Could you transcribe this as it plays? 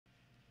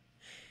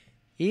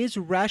Is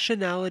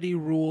rationality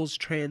rules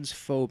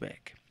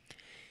transphobic?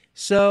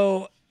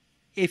 So,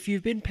 if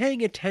you've been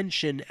paying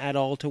attention at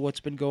all to what's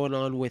been going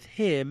on with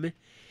him,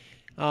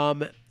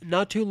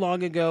 not too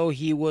long ago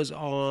he was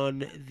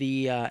on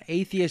the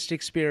Atheist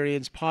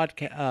Experience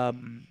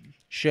podcast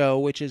show,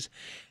 which is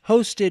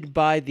hosted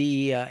by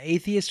the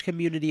Atheist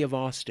Community of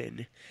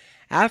Austin.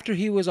 After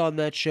he was on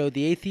that show,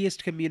 the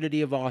Atheist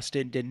Community of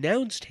Austin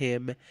denounced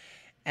him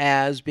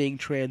as being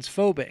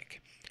transphobic.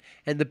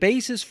 And the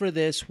basis for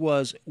this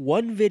was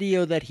one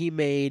video that he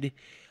made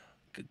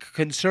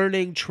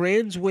concerning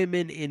trans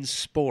women in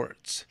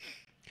sports.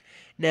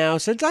 Now,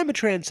 since I'm a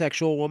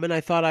transsexual woman,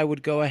 I thought I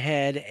would go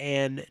ahead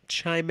and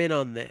chime in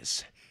on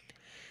this.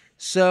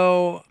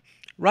 So,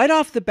 right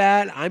off the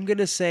bat, I'm going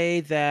to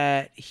say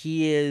that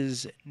he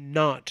is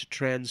not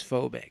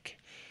transphobic.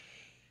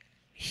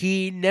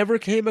 He never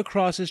came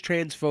across as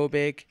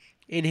transphobic.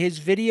 In his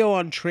video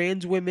on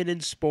trans women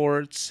in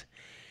sports,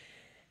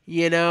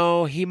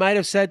 he might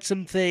have said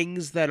some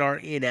things that are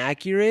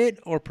inaccurate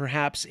or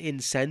perhaps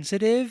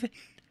insensitive,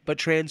 but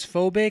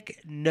transphobic,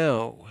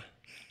 no.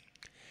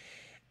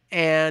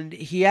 And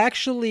he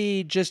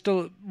actually just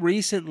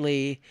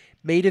recently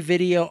made a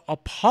video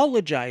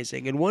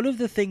apologizing. And one of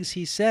the things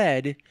he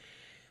said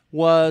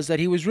was that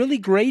he was really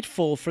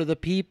grateful for the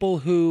people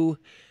who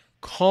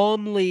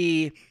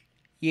calmly,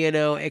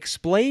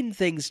 explained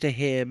things to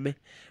him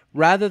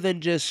rather than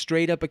just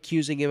straight up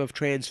accusing him of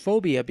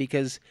transphobia,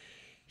 because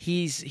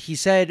he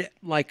said,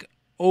 like,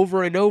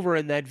 over and over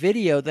in that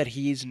video that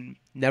he's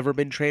never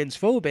been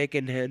transphobic,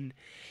 and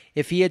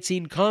if he had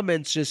seen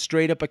comments just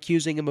straight up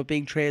accusing him of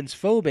being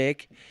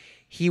transphobic,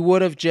 he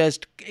would have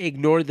just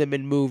ignored them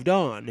and moved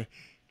on.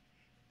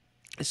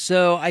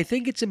 So I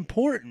think it's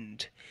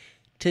important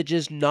to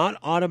just not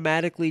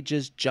automatically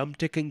just jump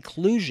to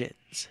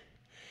conclusions,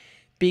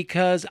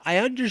 because I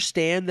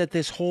understand that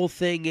this whole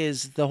thing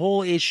is, the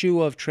whole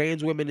issue of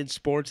trans women in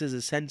sports is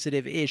a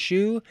sensitive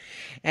issue,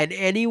 and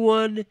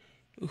anyone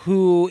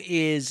who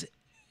is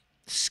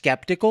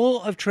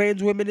skeptical of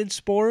trans women in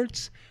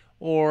sports,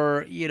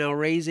 or,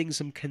 raising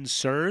some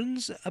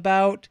concerns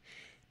about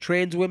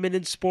trans women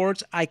in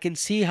sports, I can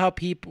see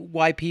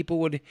why people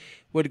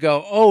would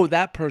go, oh,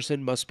 that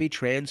person must be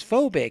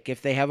transphobic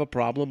if they have a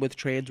problem with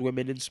trans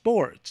women in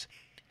sports.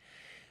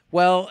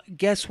 Well,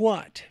 guess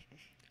what?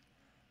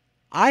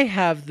 I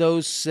have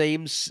those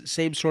same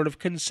sort of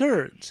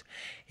concerns.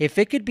 If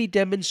it could be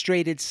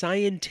demonstrated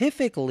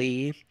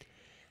scientifically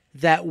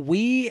that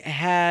we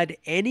had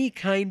any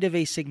kind of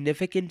a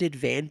significant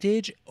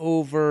advantage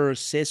over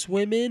cis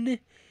women,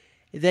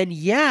 then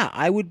yeah,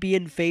 I would be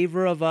in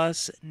favor of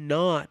us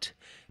not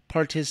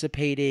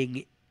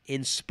participating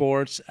in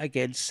sports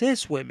against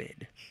cis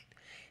women.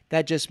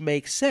 That just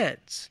makes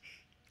sense.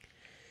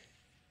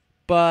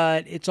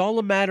 But it's all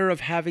a matter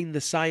of having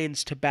the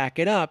science to back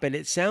it up, and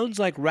it sounds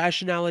like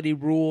rationality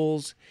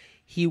rules,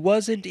 he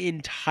wasn't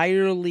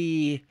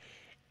entirely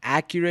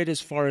accurate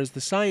as far as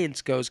the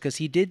science goes, because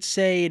he did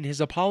say in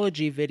his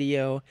apology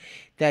video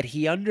that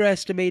he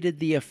underestimated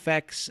the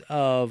effects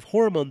of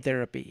hormone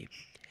therapy.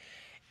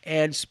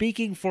 And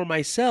speaking for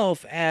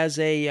myself as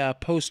a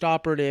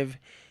post-operative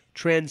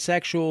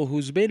transsexual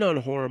who's been on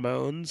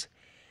hormones,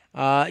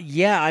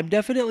 yeah, I'm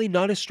definitely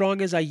not as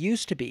strong as I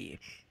used to be.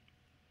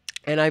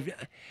 And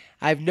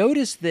I've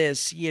noticed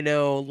this,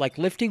 like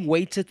lifting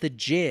weights at the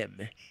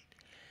gym.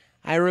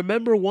 I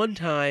remember one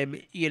time,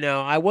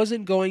 I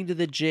wasn't going to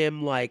the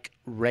gym like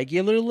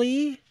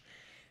regularly,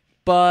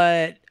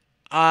 but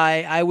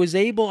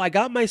I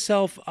got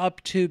myself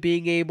up to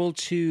being able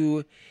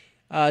to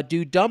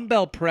do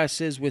dumbbell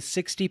presses with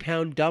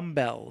 60-pound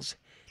dumbbells.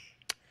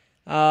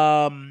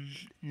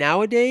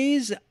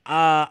 Nowadays,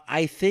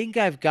 I think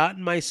I've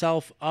gotten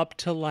myself up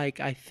to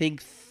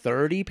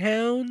 30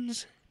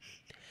 pounds.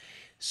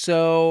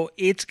 So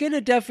it's going to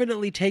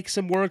definitely take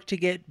some work to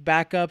get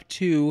back up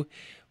to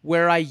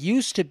where I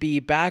used to be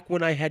back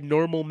when I had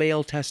normal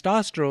male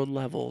testosterone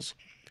levels.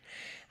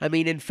 I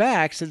mean, in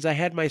fact, since I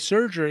had my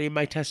surgery,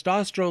 my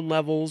testosterone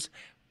levels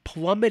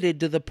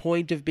plummeted to the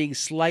point of being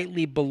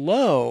slightly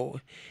below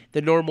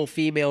the normal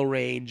female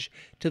range,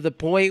 to the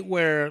point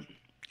where,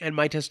 and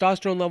my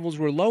testosterone levels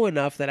were low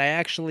enough that I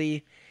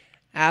actually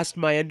asked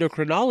my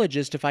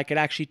endocrinologist if I could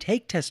actually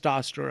take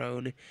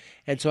testosterone.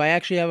 And so I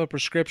actually have a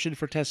prescription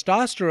for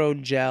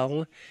testosterone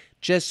gel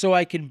just so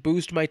I can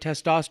boost my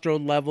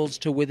testosterone levels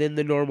to within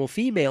the normal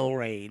female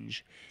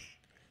range.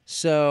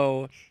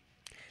 So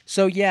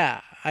yeah,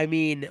 I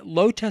mean,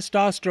 low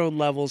testosterone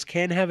levels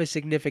can have a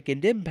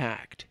significant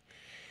impact.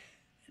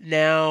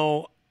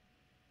 Now,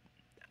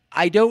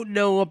 I don't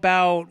know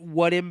about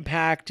what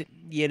impact,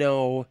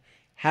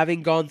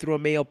 having gone through a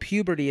male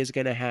puberty is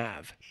going to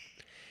have.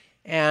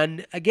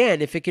 And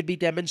again, if it could be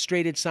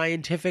demonstrated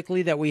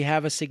scientifically that we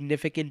have a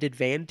significant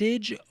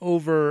advantage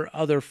over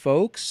other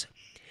folks,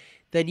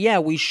 then yeah,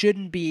 we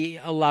shouldn't be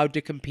allowed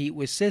to compete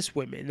with cis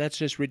women. That's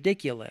just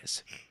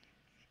ridiculous.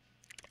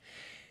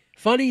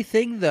 Funny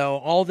thing though,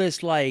 all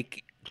this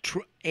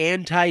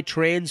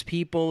anti-trans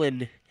people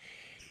in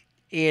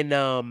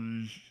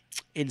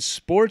in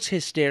sports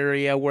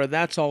hysteria where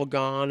that's all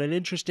gone, an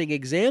interesting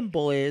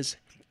example is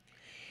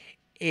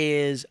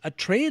a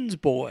trans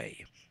boy.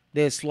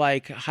 This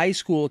like high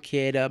school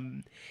kid,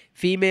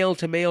 female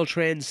to male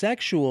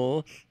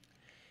transsexual.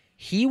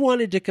 He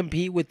wanted to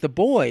compete with the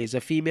boys,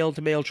 a female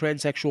to male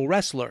transsexual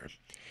wrestler.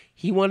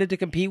 He wanted to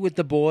compete with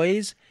the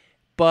boys,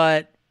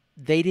 but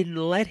they didn't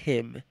let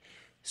him.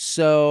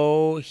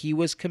 So he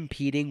was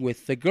competing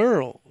with the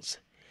girls.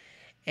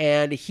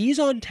 And he's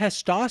on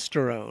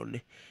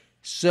testosterone.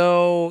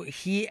 So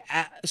he's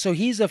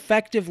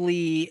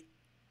effectively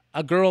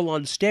a girl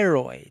on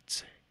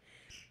steroids.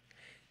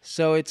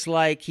 So it's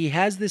like he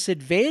has this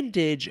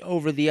advantage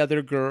over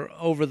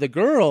the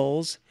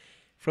girls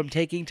from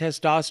taking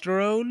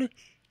testosterone,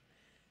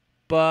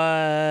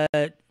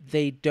 but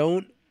they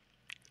don't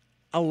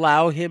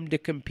allow him to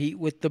compete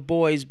with the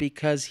boys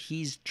because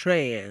he's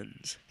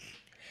trans.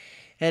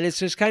 And it's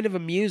just kind of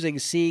amusing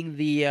seeing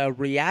the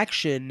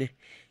reaction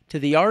to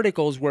the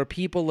articles where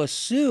people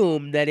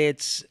assume that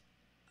it's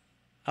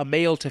a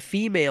male to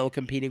female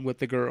competing with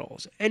the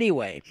girls.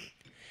 Anyway,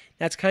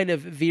 that's kind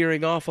of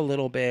veering off a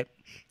little bit.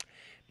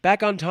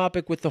 Back on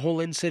topic with the whole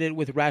incident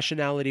with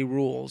rationality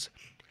rules.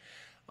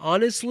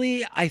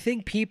 Honestly, I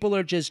think people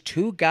are just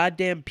too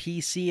goddamn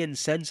PC and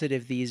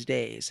sensitive these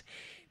days.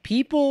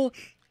 People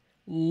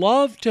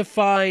love to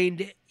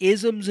find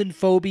isms and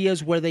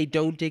phobias where they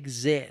don't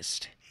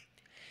exist.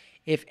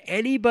 If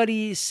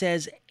anybody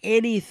says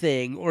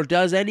anything or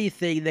does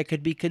anything that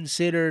could be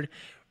considered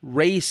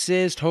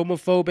racist,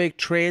 homophobic,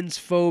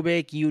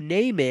 transphobic, you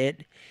name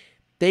it,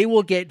 they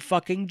will get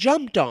fucking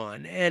jumped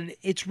on. And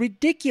it's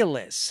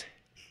ridiculous.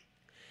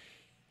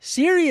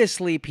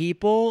 Seriously,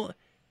 people.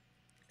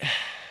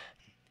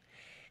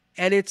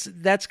 And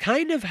that's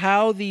kind of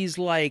how these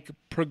like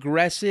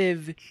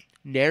progressive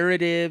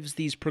narratives,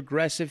 these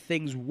progressive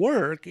things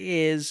work,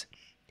 is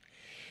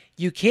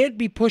you can't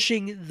be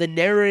pushing the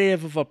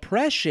narrative of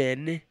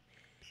oppression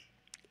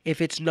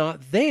if it's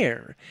not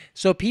there.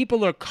 So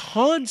people are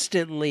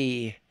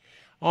constantly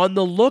on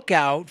the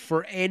lookout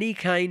for any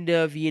kind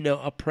of,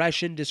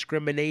 oppression,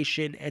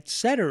 discrimination,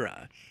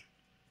 etc.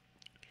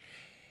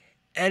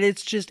 And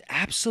it's just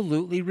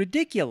absolutely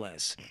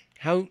ridiculous.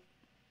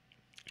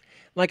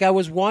 Like I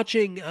was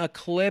watching a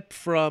clip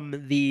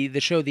from the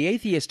show The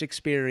Atheist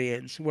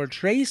Experience where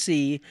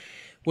Tracy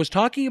was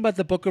talking about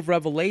the Book of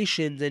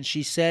Revelations, and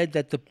she said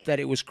that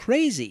it was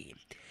crazy.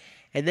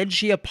 And then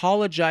she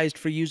apologized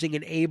for using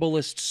an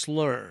ableist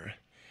slur.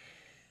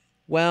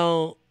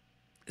 Well,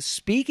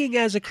 speaking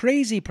as a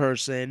crazy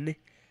person,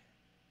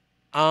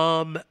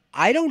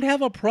 I don't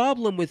have a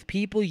problem with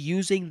people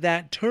using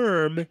that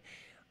term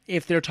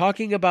if they're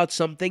talking about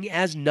something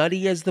as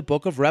nutty as the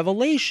Book of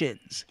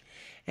Revelations.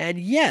 And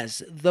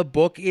yes, the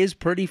book is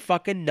pretty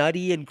fucking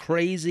nutty and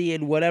crazy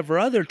and whatever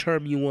other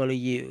term you want to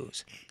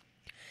use.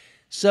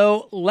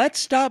 So let's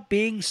stop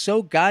being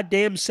so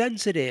goddamn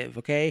sensitive,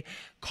 okay?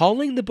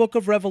 Calling the Book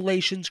of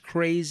Revelations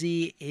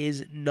crazy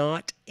is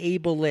not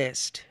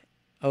ableist,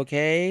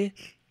 okay?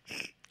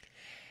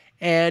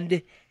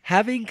 And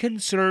having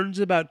concerns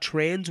about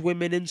trans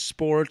women in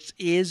sports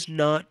is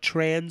not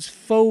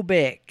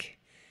transphobic,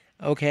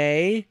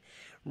 okay?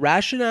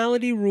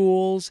 Rationality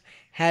Rules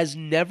has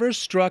never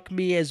struck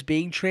me as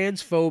being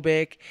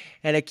transphobic,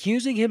 and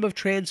accusing him of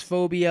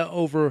transphobia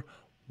over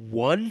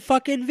one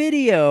fucking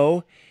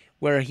video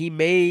where he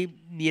may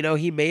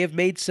have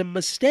made some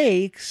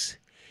mistakes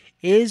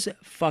is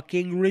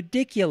fucking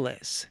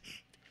ridiculous.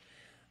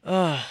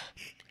 Ugh.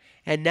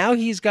 And now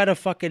he's got to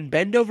fucking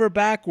bend over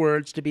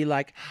backwards to be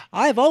like,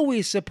 I've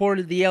always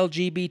supported the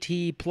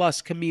LGBT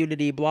plus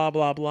community, blah,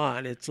 blah, blah.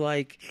 And it's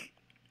like,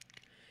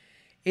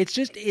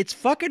 it's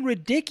fucking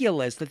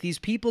ridiculous that these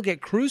people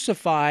get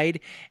crucified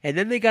and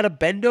then they got to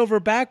bend over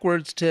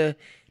backwards to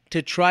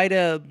try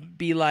to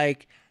be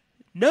like,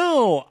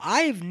 no,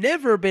 I've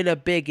never been a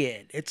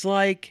bigot. It's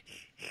like,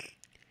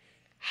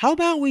 how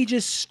about we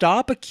just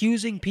stop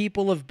accusing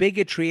people of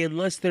bigotry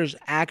unless there's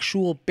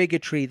actual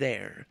bigotry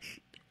there?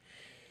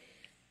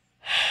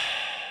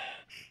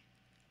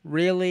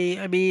 Really?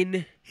 I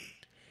mean,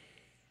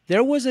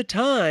 there was a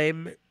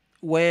time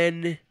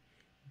when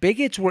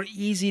bigots were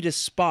easy to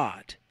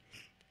spot.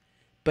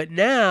 But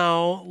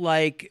now,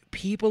 like,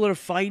 people are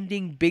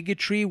finding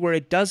bigotry where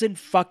it doesn't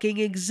fucking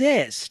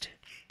exist.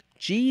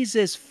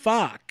 Jesus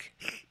fuck.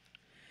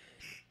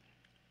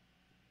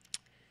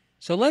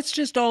 So let's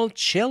just all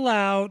chill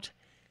out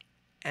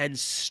and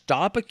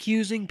stop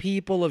accusing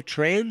people of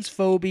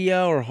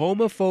transphobia or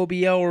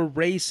homophobia or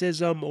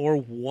racism or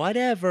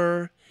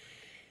whatever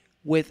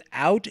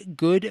without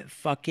good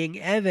fucking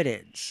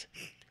evidence.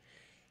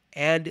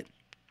 And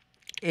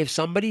if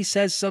somebody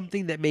says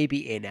something that may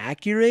be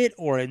inaccurate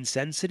or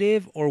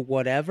insensitive or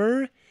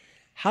whatever,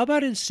 how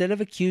about instead of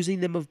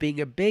accusing them of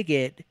being a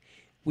bigot,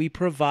 we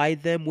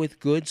provide them with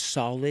good,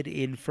 solid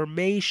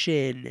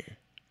information?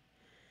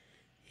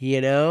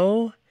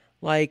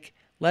 Like,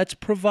 let's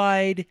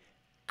provide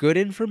good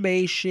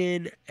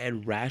information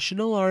and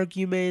rational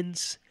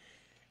arguments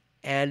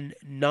and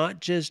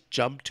not just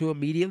jump to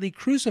immediately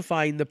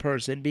crucifying the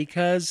person,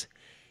 because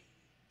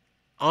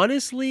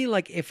honestly,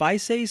 like, if I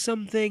say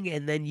something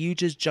and then you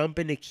just jump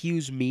and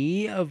accuse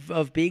me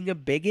of being a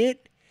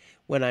bigot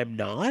when I'm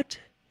not,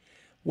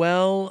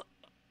 well,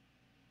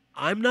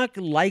 I'm not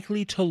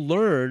likely to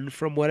learn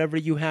from whatever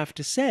you have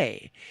to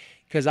say,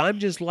 because I'm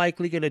just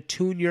likely going to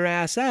tune your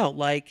ass out.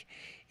 Like,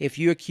 if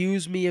you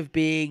accuse me of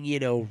being,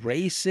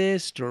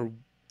 racist or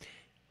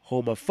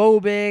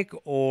homophobic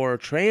or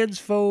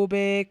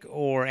transphobic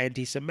or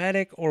anti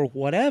Semitic or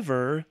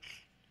whatever,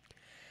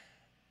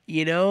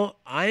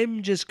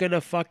 I'm just going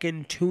to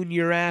fucking tune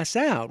your ass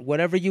out,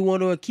 whatever you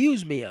want to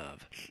accuse me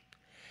of.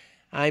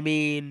 I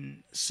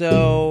mean,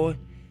 so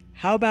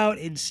how about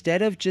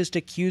instead of just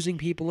accusing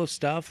people of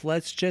stuff,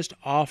 let's just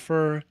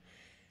offer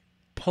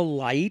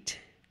polite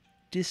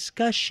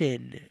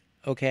discussion,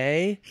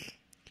 okay?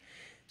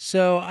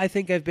 So I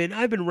think I've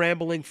been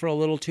rambling for a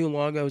little too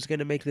long. I was going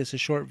to make this a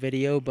short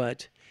video,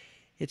 but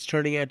it's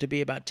turning out to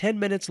be about 10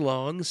 minutes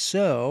long.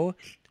 So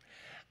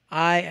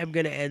I am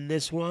going to end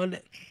this one.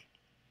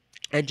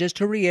 And just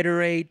to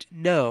reiterate,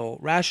 no,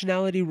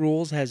 Rationality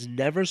Rules has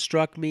never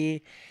struck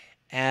me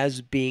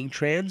as being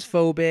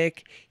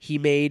transphobic. He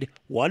made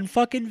one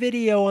fucking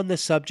video on the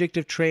subject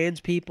of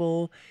trans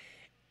people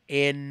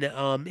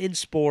in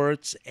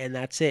sports, and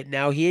that's it.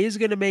 Now he is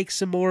going to make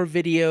some more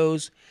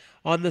videos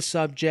on the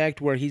subject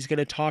where he's going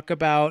to talk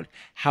about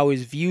how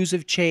his views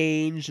have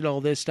changed and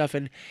all this stuff,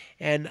 and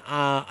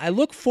I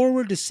look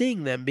forward to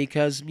seeing them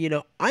because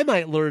I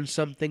might learn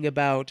something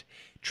about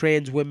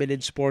trans women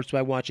in sports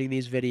by watching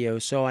these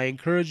videos. So I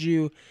encourage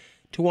you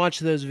to watch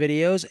those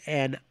videos,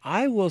 and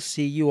I will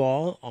see you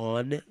all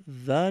on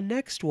the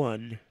next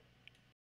one.